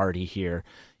winter hardy here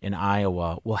in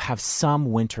Iowa, will have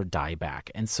some winter dieback.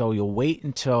 And so you'll wait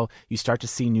until you start to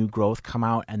see new growth come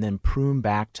out and then prune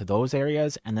back to those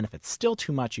areas. And then if it's still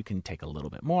too much, you can take a little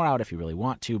bit more out if you really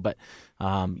want to. But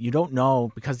you don't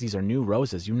know, because these are new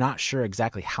roses, you're not sure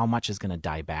exactly how much is going to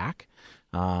die back.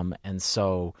 And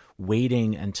so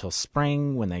waiting until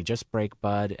spring when they just break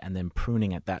bud and then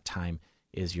pruning at that time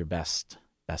is your best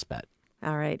bet.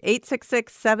 All right.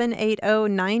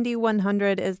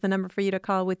 866-780-9100 is the number for you to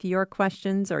call with your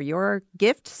questions or your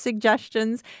gift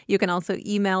suggestions. You can also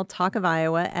email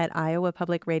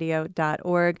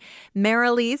talkofiowa@iowapublicradio.org.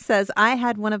 Marilee says, I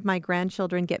had one of my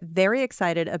grandchildren get very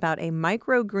excited about a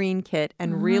microgreen kit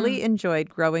and really enjoyed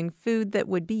growing food that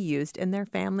would be used in their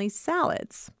family's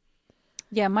salads.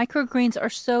 Yeah, microgreens are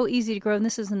so easy to grow, and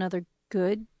this is another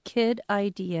good kid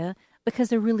idea because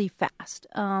they're really fast.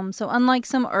 So unlike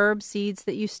some herb seeds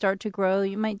that you start to grow,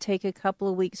 you might take a couple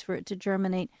of weeks for it to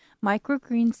germinate.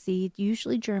 Microgreen seeds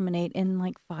usually germinate in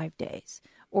like 5 days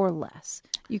or less.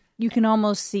 You can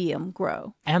almost see them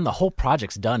grow. And the whole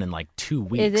project's done in like 2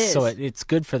 weeks. It is. So it's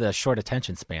good for the short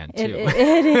attention span, too.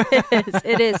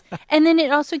 It is. And then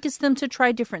it also gets them to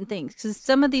try different things because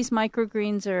some of these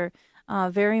microgreens are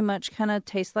very much kind of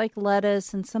taste like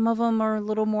lettuce, and some of them are a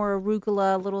little more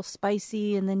arugula, a little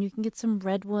spicy, and then you can get some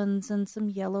red ones and some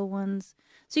yellow ones.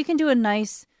 So you can do a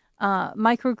nice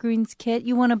microgreens kit.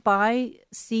 You want to buy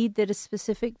seed that is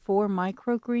specific for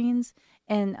microgreens,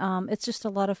 and it's just a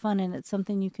lot of fun, and it's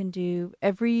something you can do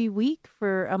every week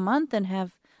for a month and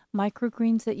have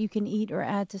microgreens that you can eat or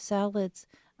add to salads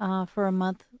for a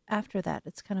month after that.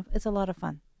 It's a lot of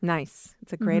fun. Nice.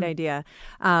 It's a great idea.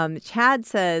 Chad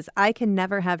says, I can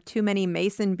never have too many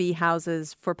mason bee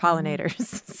houses for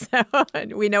pollinators. So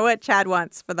we know what Chad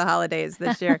wants for the holidays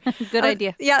this year. Good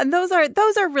idea. Yeah, and those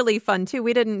are really fun too.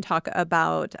 We didn't talk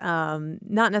about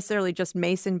not necessarily just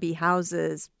mason bee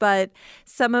houses, but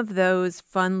some of those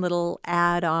fun little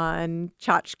add-on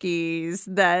tchotchkes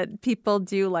that people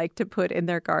do like to put in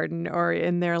their garden or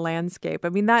in their landscape. I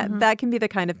mean, that can be the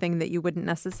kind of thing that you wouldn't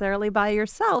necessarily buy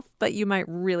yourself, but you might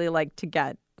really like to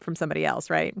get from somebody else,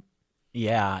 right?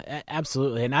 Yeah,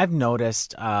 absolutely. And I've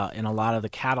noticed in a lot of the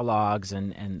catalogs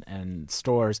and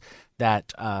stores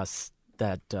that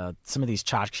some of these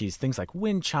tchotchkes, things like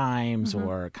wind chimes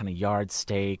or kind of yard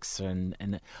stakes,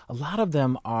 and a lot of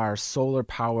them are solar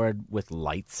powered with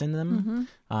lights in them.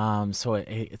 So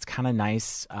it's kind of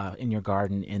nice in your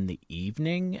garden in the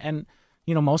evening. And,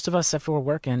 most of us, if we're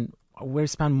working, we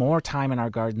spend more time in our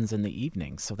gardens in the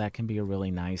evening. So that can be a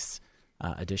really nice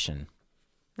addition.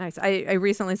 Nice. I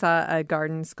recently saw a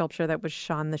garden sculpture that was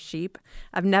Shaun the Sheep.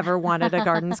 I've never wanted a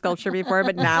garden sculpture before,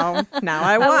 but now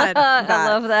I want that. I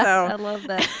love that. So, I love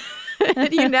that.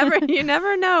 you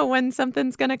never know when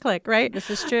something's going to click, right? This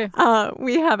is true.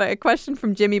 We have a question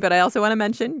from Jimmy, but I also want to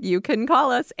mention you can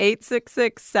call us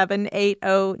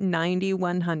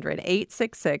 866-780-9100.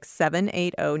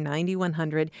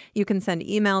 866-780-9100. You can send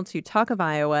email to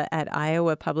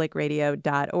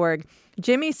talkofiowa@iowapublicradio.org.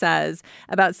 Jimmy says,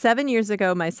 about 7 years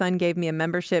ago, my son gave me a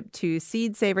membership to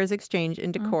Seed Savers Exchange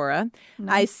in Decorah. Nice.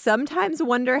 I sometimes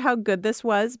wonder how good this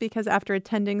was because after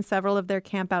attending several of their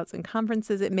campouts and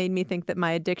conferences, it made me think that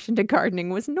my addiction to gardening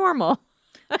was normal.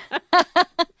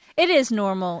 It is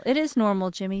normal. It is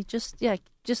normal, Jimmy. Just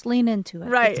lean into it.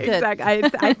 Right, It's good. exactly.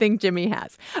 I think Jimmy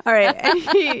has. All right. And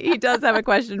he does have a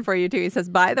question for you, too. He says,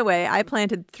 by the way, I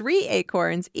planted 3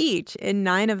 acorns each in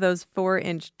 9 of those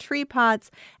 4-inch tree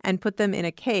pots and put them in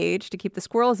a cage to keep the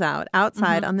squirrels out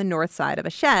outside on the north side of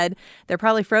a shed. They're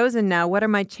probably frozen now. What are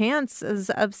my chances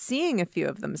of seeing a few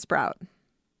of them sprout?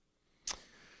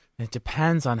 It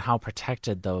depends on how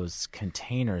protected those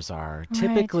containers are. Right.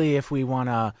 Typically, if we want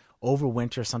to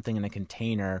overwinter something in a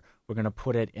container, we're going to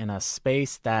put it in a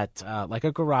space that, like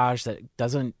a garage, that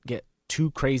doesn't get too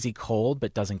crazy cold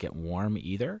but doesn't get warm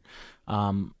either.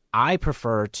 I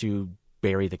prefer to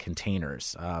bury the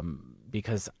containers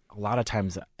because a lot of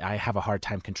times I have a hard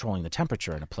time controlling the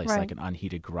temperature in a place like an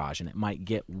unheated garage, and it might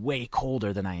get way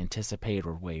colder than I anticipate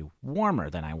or way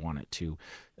warmer than I want it to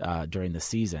during the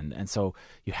season. And so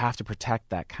you have to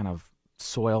protect that kind of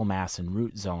soil mass and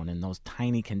root zone in those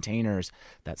tiny containers.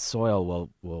 That soil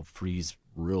will freeze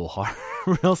real hard,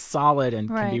 real solid, and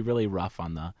can be really rough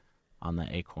on the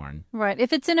acorn. Right.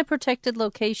 If it's in a protected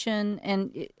location and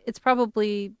it's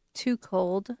probably too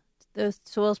cold, the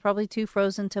soil's probably too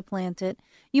frozen to plant it,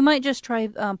 you might just try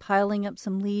piling up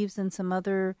some leaves and some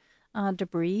other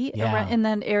debris in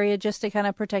that area just to kind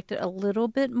of protect it a little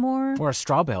bit more. Or a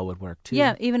straw bale would work too.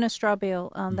 Yeah, even a straw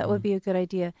bale. That would be a good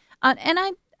idea. And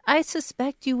I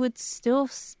suspect you would still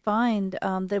find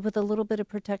that with a little bit of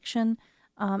protection,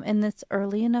 and it's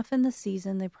early enough in the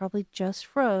season, they probably just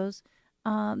froze,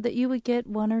 that you would get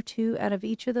 1 or 2 out of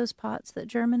each of those pots that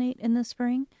germinate in the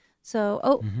spring. So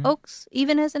oaks,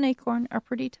 even as an acorn, are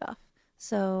pretty tough.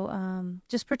 So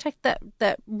just protect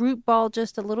that root ball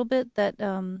just a little bit, that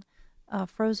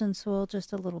frozen soil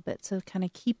just a little bit. So kind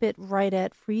of keep it right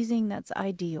at freezing. That's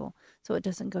ideal, so it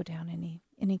doesn't go down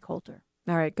any colder.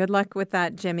 All right. Good luck with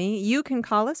that, Jimmy. You can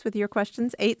call us with your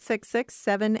questions,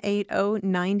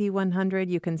 866-780-9100.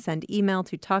 You can send email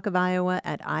to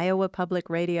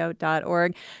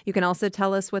talkofiowa@iowapublicradio.org. You can also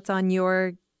tell us what's on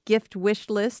your gift wish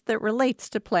list that relates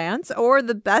to plants or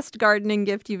the best gardening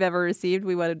gift you've ever received.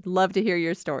 We would love to hear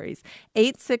your stories.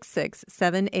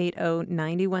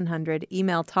 866-780-9100.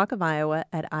 Email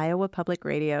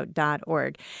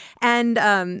talkofiowa@iowapublicradio.org. And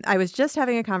I was just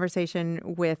having a conversation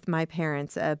with my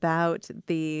parents about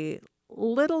the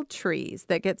little trees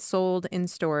that get sold in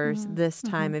stores this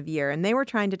time of year. And they were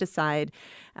trying to decide,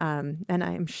 and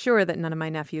I'm sure that none of my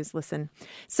nephews listen.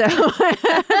 So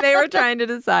they were trying to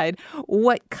decide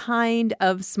what kind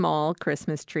of small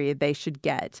Christmas tree they should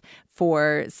get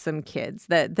for some kids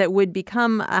that would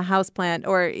become a houseplant.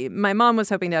 Or my mom was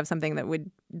hoping to have something that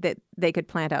they could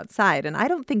plant outside. And I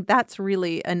don't think that's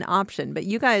really an option. But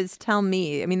you guys tell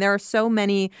me. I mean, there are so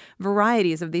many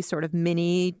varieties of these sort of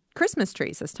mini Christmas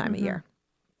trees this time of year.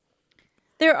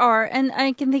 There are, and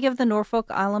I can think of the Norfolk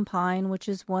Island pine, which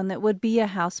is one that would be a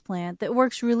houseplant that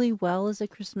works really well as a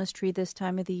Christmas tree this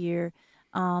time of the year.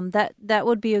 That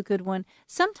would be a good one.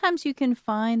 Sometimes you can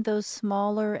find those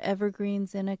smaller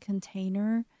evergreens in a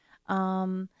container.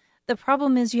 The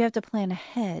problem is you have to plan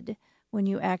ahead when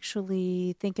you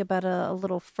actually think about a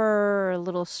little fir, or a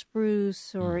little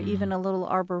spruce, or even a little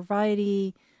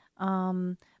arborvitae,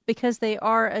 because they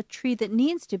are a tree that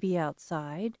needs to be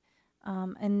outside.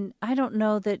 And I don't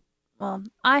know that, well,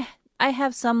 I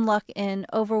have some luck in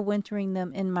overwintering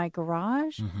them in my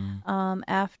garage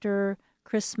after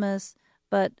Christmas,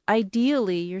 but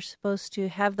ideally you're supposed to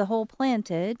have the whole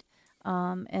planted,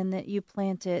 and that you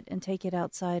plant it and take it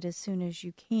outside as soon as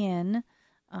you can,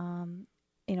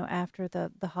 after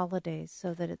the holidays,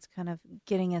 so that it's kind of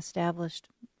getting established,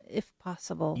 if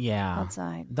possible,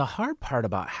 outside. The hard part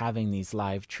about having these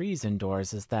live trees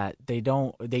indoors is that they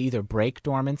either break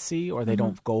dormancy or they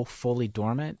don't go fully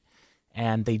dormant,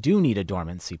 and they do need a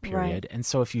dormancy period. Right. And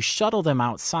so if you shuttle them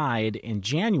outside in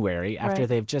January after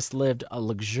they've just lived a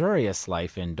luxurious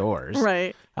life indoors,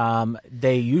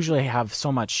 they usually have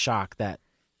so much shock that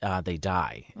they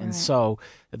die. And so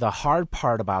the hard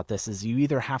part about this is you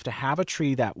either have to have a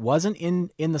tree that wasn't in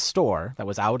the store, that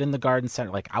was out in the garden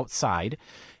center, like outside,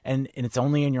 and it's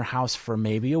only in your house for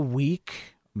maybe a week,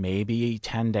 maybe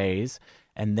 10 days,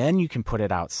 and then you can put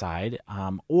it outside,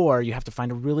 or you have to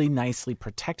find a really nicely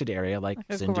protected area like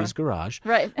Cindy's garage,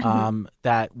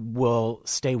 that will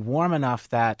stay warm enough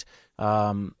that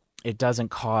it doesn't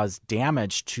cause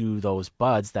damage to those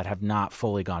buds that have not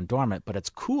fully gone dormant, but it's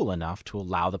cool enough to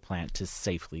allow the plant to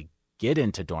safely get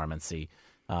into dormancy,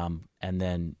 and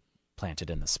then plant it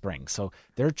in the spring. So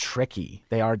they're tricky.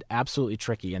 They are absolutely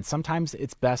tricky. And sometimes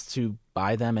it's best to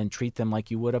buy them and treat them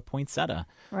like you would a poinsettia,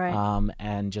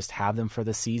 and just have them for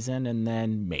the season. And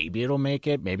then maybe it'll make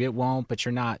it, maybe it won't, but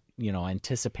you're not,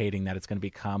 anticipating that it's going to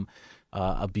become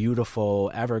a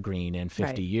beautiful evergreen in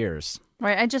 50 years.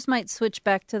 Right. I just might switch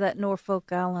back to that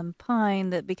Norfolk Island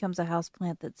pine that becomes a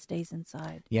houseplant that stays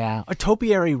inside. Yeah. A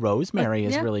topiary rosemary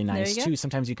is really nice, too.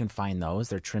 Sometimes you can find those.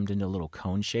 They're trimmed into a little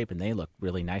cone shape, and they look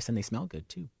really nice, and they smell good,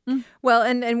 too. Well,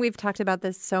 and we've talked about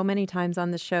this so many times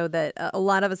on the show that a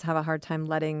lot of us have a hard time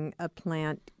letting a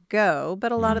plant go,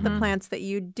 but a lot of the plants that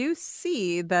you do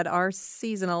see that are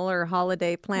seasonal or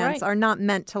holiday plants are not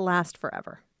meant to last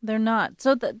forever. They're not.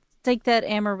 So take that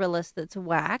amaryllis that's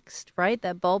waxed, right?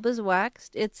 That bulb is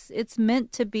waxed. It's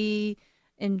meant to be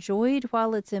enjoyed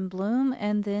while it's in bloom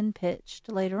and then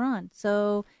pitched later on.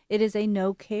 So it is a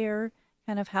no-care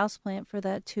kind of houseplant for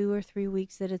that 2 or 3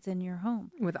 weeks that it's in your home.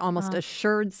 With almost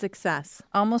assured success.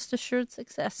 Almost assured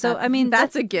success. So,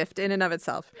 that's a gift in and of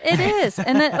itself. It is.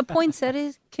 And a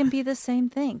poinsettia can be the same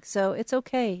thing. So it's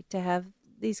okay to have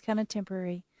these kind of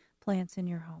temporary plants in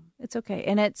your home. It's okay.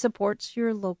 And it supports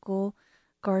your local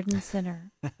garden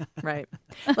center. Right.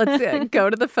 Let's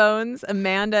go to the phones.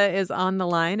 Amanda is on the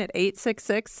line at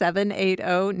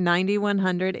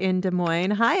 866-780-9100 in Des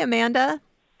Moines. Hi, Amanda.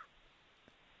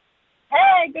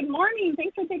 Hey, good morning.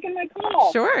 Thanks for taking my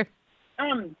call. Sure.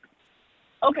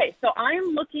 Okay, so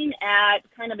I'm looking at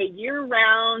kind of a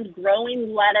year-round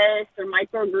growing lettuce or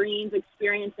microgreens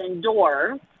experience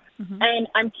indoors. And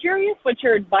I'm curious what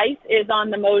your advice is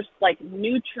on the most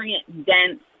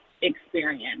nutrient-dense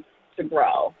experience to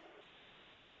grow.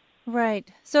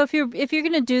 Right. So if you're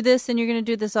going to do this and you're going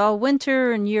to do this all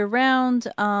winter and year round,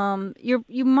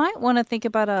 you might want to think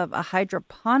about a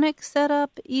hydroponic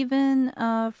setup even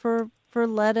for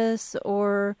lettuce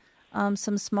or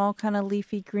some small kind of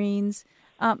leafy greens.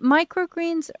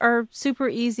 Microgreens are super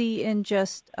easy in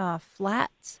just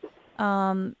flats,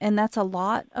 and that's a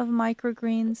lot of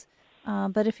microgreens.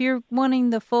 But if you're wanting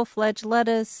the full-fledged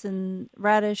lettuce and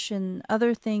radish and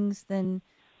other things, then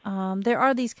there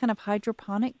are these kind of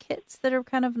hydroponic kits that are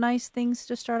kind of nice things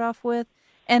to start off with.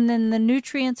 And then the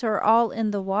nutrients are all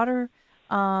in the water,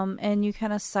 and you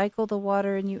kind of cycle the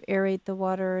water and you aerate the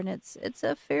water. And it's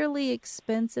a fairly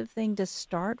expensive thing to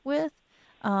start with,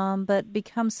 but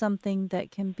becomes something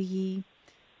that can be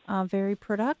very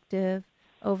productive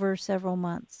over several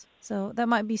months. So that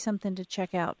might be something to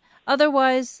check out.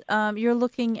 Otherwise, you're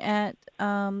looking at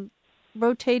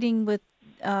rotating with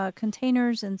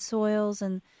containers and soils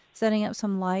and setting up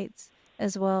some lights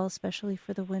as well, especially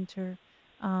for the winter,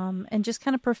 and just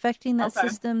kind of perfecting that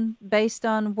system based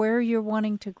on where you're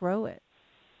wanting to grow it.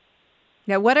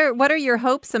 Now, what are your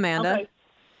hopes, Amanda? Okay.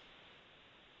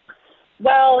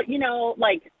 Well,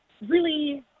 like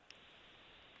really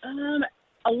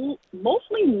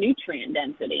mostly nutrient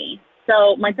density.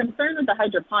 So my concern with the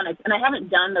hydroponics, and I haven't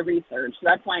done the research, so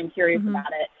that's why I'm curious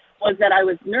about it, was that I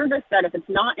was nervous that if it's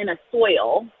not in a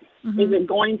soil, is it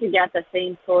going to get the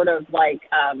same sort of like,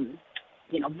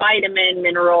 vitamin,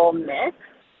 mineral mix,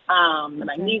 the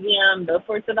magnesium, those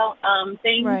sorts of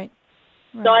things. Right.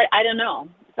 So I don't know.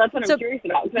 So that's what I'm curious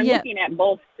about, because I'm looking at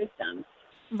both systems.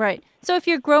 Right. So if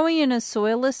you're growing in a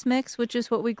soilless mix, which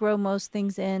is what we grow most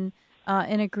things in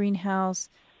a greenhouse,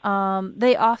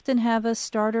 they often have a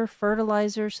starter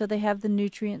fertilizer, so they have the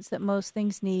nutrients that most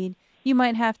things need. You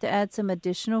might have to add some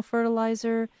additional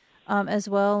fertilizer as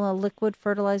well. A liquid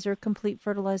fertilizer, complete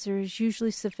fertilizer is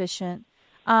usually sufficient.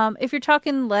 If you're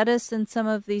talking lettuce and some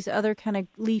of these other kind of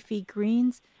leafy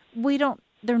greens,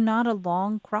 they're not a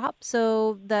long crop,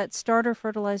 so that starter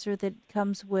fertilizer that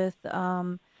comes with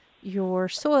your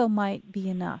soil might be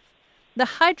enough. The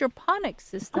hydroponic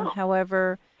system,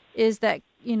 however, is that,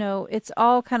 it's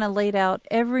all kind of laid out.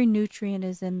 Every nutrient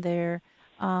is in there,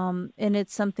 and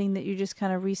it's something that you just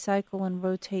kind of recycle and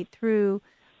rotate through.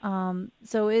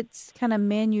 So it's kind of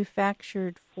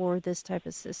manufactured for this type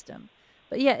of system.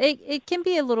 But yeah, it can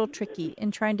be a little tricky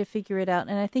in trying to figure it out.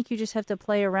 And I think you just have to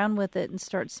play around with it and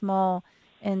start small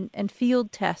and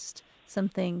field test some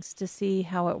things to see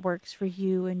how it works for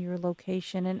you and your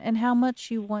location and how much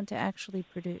you want to actually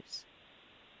produce.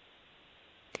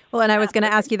 Well, and I was going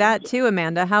to ask you that too,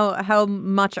 Amanda. How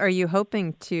much are you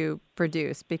hoping to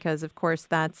produce? Because of course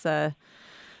that's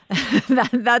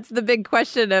that's the big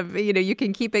question of, you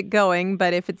can keep it going,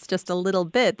 but if it's just a little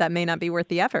bit, that may not be worth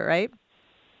the effort, right?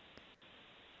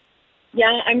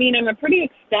 Yeah, I mean, I'm a pretty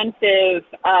extensive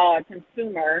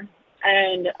consumer,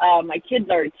 and my kids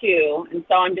are too. And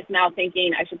so I'm just now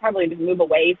thinking I should probably just move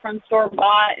away from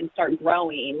store-bought and start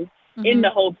growing in the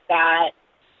hopes that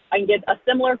I can get a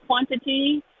similar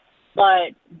quantity,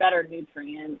 but better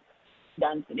nutrient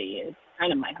density is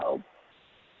kind of my hope.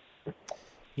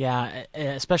 Yeah,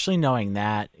 especially knowing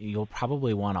that, you'll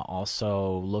probably want to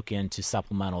also look into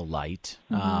supplemental light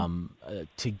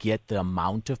to get the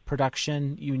amount of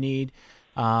production you need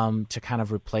to kind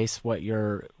of replace what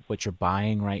you're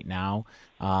buying right now.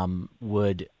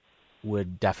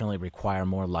 Would definitely require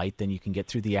more light than you can get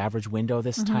through the average window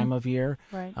this time of year.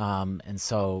 Right.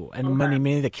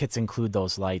 Many of the kits include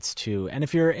those lights too. And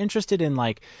if you're interested in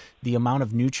like the amount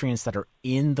of nutrients that are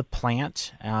in the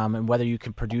plant and whether you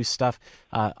can produce stuff,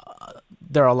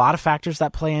 there are a lot of factors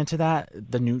that play into that.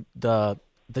 The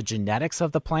genetics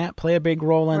of the plant play a big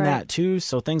role in that too.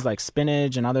 So things like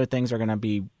spinach and other things are going to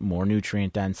be more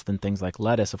nutrient dense than things like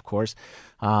lettuce, of course.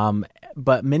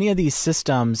 But many of these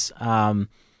systems,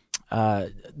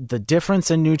 the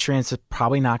difference in nutrients is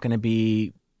probably not going to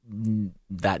be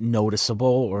that noticeable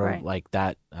or like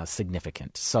that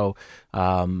significant. So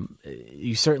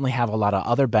you certainly have a lot of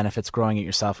other benefits growing it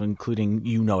yourself, including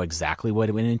exactly what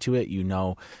went into it.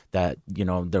 That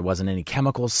there wasn't any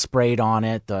chemicals sprayed on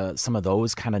it. Some of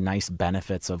those kind of nice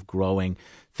benefits of growing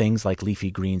things like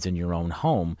leafy greens in your own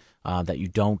home that you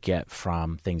don't get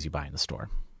from things you buy in the store.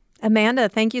 Amanda,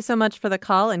 thank you so much for the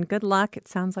call and good luck. It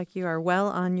sounds like you are well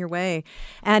on your way.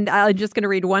 And I'm just going to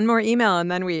read one more email and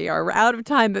then we are out of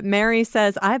time. But Mary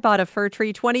says, I bought a fir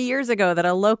tree 20 years ago that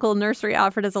a local nursery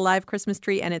offered as a live Christmas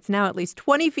tree, and it's now at least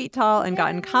 20 feet tall and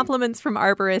gotten compliments from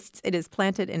arborists. It is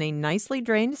planted in a nicely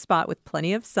drained spot with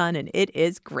plenty of sun, and it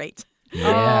is great.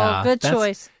 Yeah, good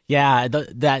choice. Yeah,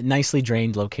 that nicely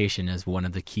drained location is one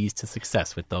of the keys to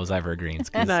success with those evergreens.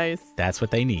 Nice. That's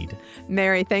what they need.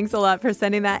 Mary, thanks a lot for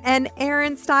sending that. And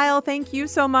Aaron Style, thank you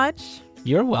so much.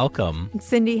 You're welcome.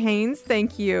 Cindy Haynes,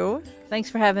 thank you. Thanks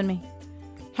for having me.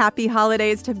 Happy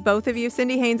holidays to both of you.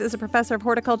 Cindy Haynes is a professor of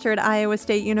horticulture at Iowa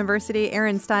State University.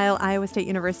 Aaron Style, Iowa State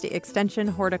University Extension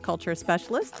horticulture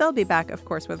specialist. They'll be back, of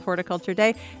course, with Horticulture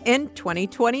Day in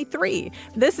 2023.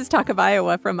 This is Talk of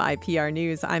Iowa from IPR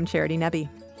News. I'm Charity Nebbe.